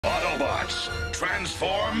Autobots,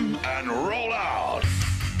 transform and roll out!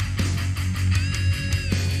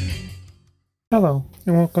 Hello,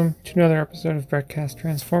 and welcome to another episode of Broadcast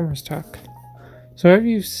Transformers Talk. So have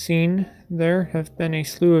you seen there have been a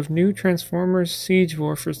slew of new Transformers Siege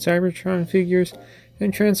War for Cybertron figures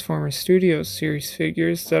and Transformers Studios series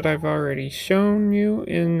figures that I've already shown you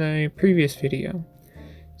in a previous video.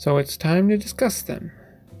 So it's time to discuss them.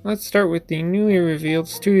 Let's start with the newly revealed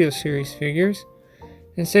Studio Series figures,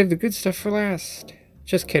 and save the good stuff for last.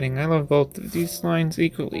 Just kidding, I love both of these lines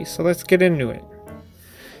equally, so let's get into it.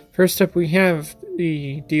 First up we have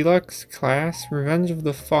the Deluxe Class Revenge of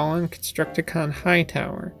the Fallen Constructicon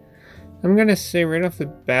Hightower. I'm gonna say right off the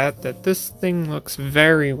bat that this thing looks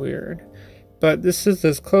very weird, but this is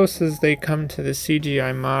as close as they come to the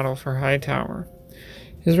CGI model for Hightower.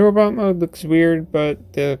 His robot mode looks weird,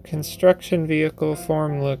 but the construction vehicle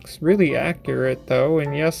form looks really accurate though,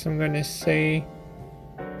 and yes, I'm going to say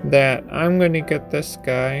that I'm going to get this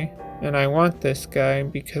guy, and I want this guy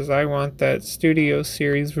because I want that Studio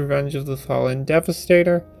Series Revenge of the Fallen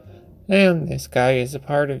Devastator, and this guy is a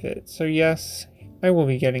part of it, so yes, I will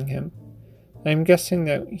be getting him. I'm guessing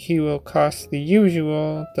that he will cost the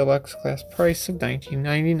usual Deluxe Class price of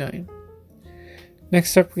 $19.99.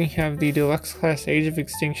 Next up we have the Deluxe Class Age of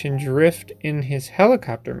Extinction Drift in his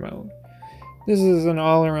helicopter mode. This is an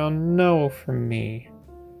all-around no from me.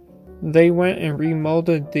 They went and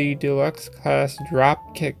remolded the Deluxe Class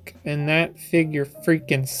Dropkick, and that figure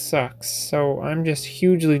freaking sucks, so I'm just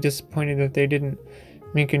hugely disappointed that they didn't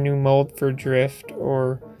make a new mold for Drift,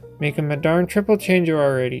 or make him a darn triple changer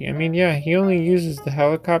already. I mean, yeah, he only uses the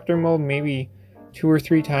helicopter mode maybe 2 or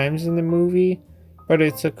 3 times in the movie, but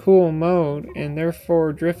it's a cool mode, and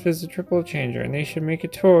therefore Drift is a triple changer, and they should make a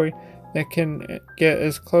toy that can get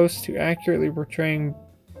as close to accurately portraying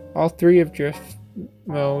all 3 of Drift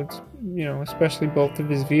modes, especially both of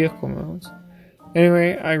his vehicle modes.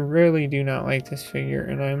 Anyway, I really do not like this figure,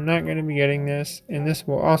 and I'm not going to be getting this, and this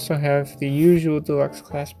will also have the usual Deluxe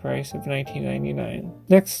Class price of $19.99.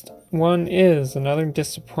 Next one is another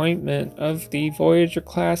disappointment of the Voyager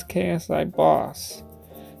Class KSI Boss.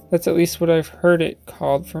 That's at least what I've heard it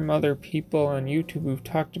called from other people on YouTube who've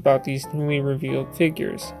talked about these newly revealed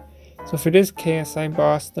figures. So if it is KSI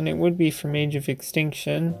Boss, then it would be from Age of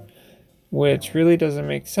Extinction, which really doesn't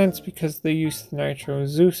make sense because they used the Nitro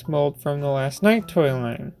Zeus mold from the Last Night toy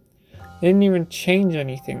line. They didn't even change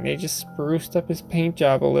anything, they just spruced up his paint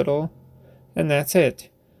job a little, and that's it.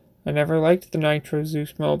 I never liked the Nitro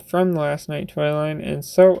Zeus mold from the Last Night toy line, and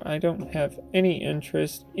so I don't have any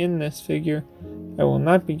interest in this figure. I will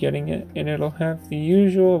not be getting it, and it'll have the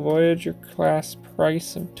usual Voyager Class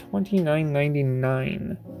price of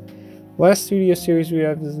 $29.99. Last Studio Series we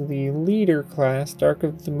have is the Leader Class Dark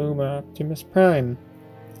of the Moon Optimus Prime.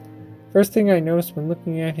 First thing I noticed when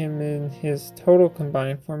looking at him in his total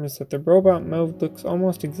combined form is that the robot mode looks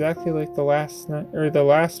almost exactly like the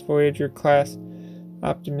last Voyager Class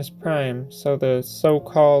Optimus Prime, so the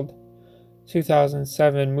so-called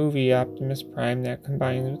 2007 movie Optimus Prime that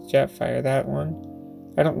combines with Jetfire, that one.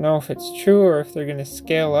 I don't know if it's true or if they're going to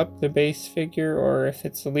scale up the base figure or if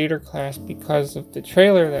it's the Leader Class because of the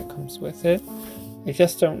trailer that comes with it. I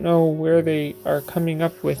just don't know where they are coming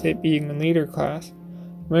up with it being the Leader Class.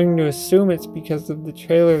 I'm going to assume it's because of the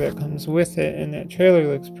trailer that comes with it, and that trailer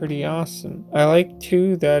looks pretty awesome. I like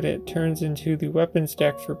too that it turns into the weapons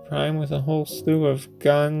deck for Prime with a whole slew of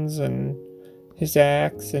guns and his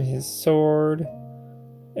axe and his sword,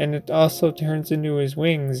 and it also turns into his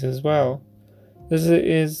wings as well. This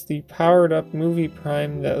is the powered up movie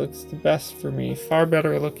Prime that looks the best for me, far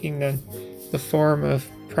better looking than the form of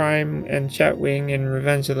Prime and Jetwing in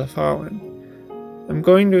Revenge of the Fallen. I'm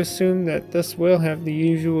going to assume that this will have the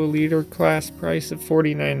usual Leader Class price of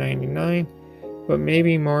 $49.99, but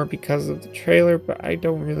maybe more because of the trailer, but I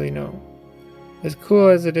don't really know. As cool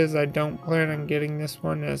as it is, I don't plan on getting this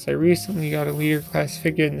one, as I recently got a Leader Class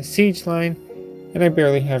figure in the Siege line, and I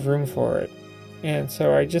barely have room for it. And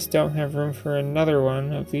so I just don't have room for another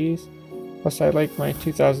one of these, plus I like my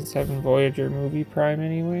 2007 Voyager movie Prime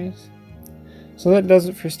anyways. So that does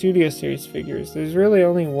it for Studio Series figures. There's really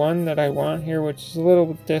only one that I want here, which is a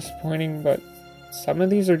little disappointing, but some of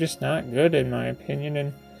these are just not good in my opinion,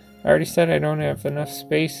 and I already said I don't have enough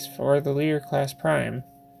space for the Leader Class Prime.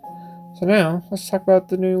 So now, let's talk about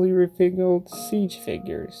the newly revealed Siege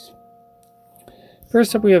figures.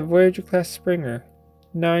 First up we have Voyager Class Springer.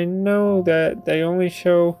 Now I know that they only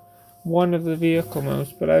show one of the vehicle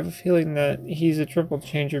modes, but I have a feeling that he's a triple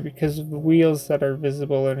changer because of the wheels that are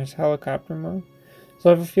visible in his helicopter mode. So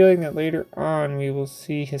I have a feeling that later on we will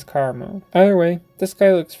see his car mode. Either way, this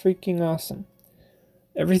guy looks freaking awesome.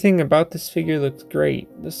 Everything about this figure looks great.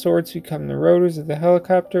 The swords become the rotors of the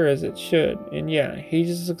helicopter as it should. And yeah, he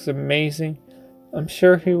just looks amazing. I'm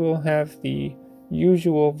sure he will have the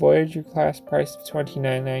usual Voyager class price of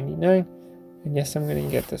 $29.99. And yes, I'm going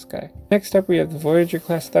to get this guy. Next up we have the Voyager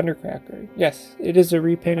class Thundercracker. Yes, it is a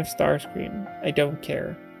repaint of Starscream. I don't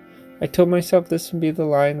care. I told myself this would be the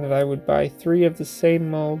line that I would buy 3 of the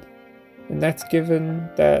same mold. And that's given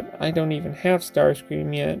that I don't even have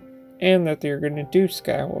Starscream yet. And that they're going to do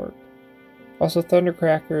Skywarp. Also,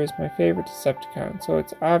 Thundercracker is my favorite Decepticon, so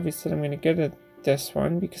it's obvious that I'm going to get this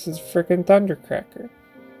one because it's frickin' Thundercracker.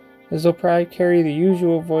 This will probably carry the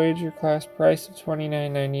usual Voyager class price of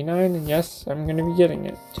 $29.99, and yes, I'm going to be getting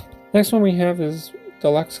it. Next one we have is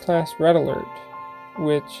Deluxe class Red Alert,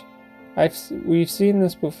 which we've seen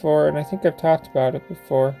this before, and I think I've talked about it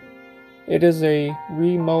before. It is a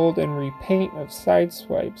remold and repaint of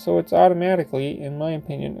Sideswipe, so it's automatically, in my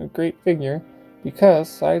opinion, a great figure because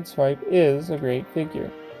Sideswipe is a great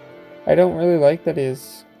figure. I don't really like that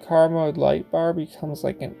his car mode light bar becomes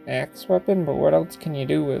like an axe weapon, but what else can you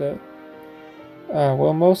do with it?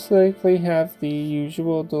 We'll most likely have the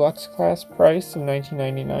usual deluxe class price of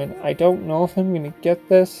 $19.99. I don't know if I'm going to get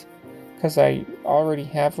this because I already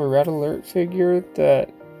have a Red Alert figure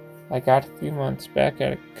that I got a few months back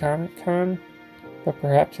at a Comic-Con, but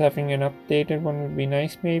perhaps having an updated one would be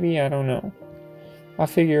nice maybe, I don't know. I'll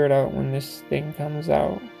figure it out when this thing comes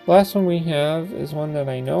out. The last one we have is one that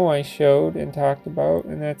I know I showed and talked about,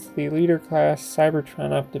 and that's the Leader Class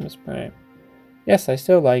Cybertron Optimus Prime. Yes, I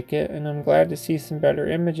still like it, and I'm glad to see some better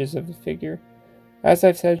images of the figure. As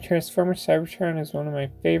I've said, Transformers Cybertron is one of my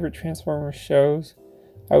favorite Transformers shows.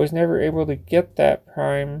 I was never able to get that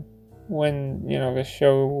Prime when, the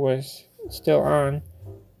show was still on.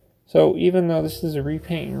 So even though this is a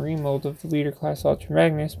repaint and remold of the Leader Class Ultra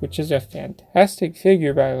Magnus, which is a fantastic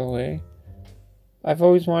figure by the way, I've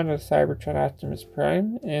always wanted a Cybertron Optimus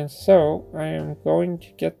Prime, and so I am going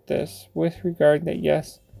to get this with regard that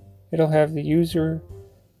yes, it'll have the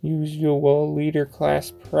usual Leader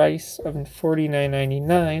Class price of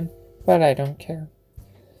 $49.99, but I don't care.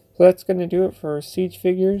 So that's going to do it for Siege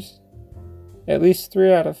figures. At least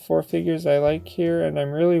 3 out of 4 figures I like here, and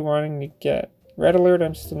I'm really wanting to get. Red Alert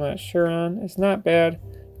I'm still not sure on. It's not bad.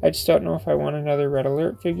 I just don't know if I want another Red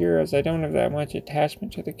Alert figure, as I don't have that much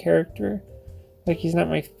attachment to the character. Like, he's not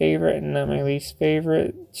my favorite and not my least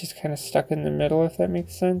favorite. Just kind of stuck in the middle, if that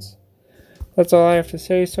makes sense. That's all I have to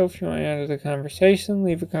say, so if you want to add to the conversation,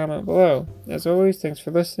 leave a comment below. As always, thanks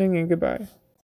for listening and goodbye.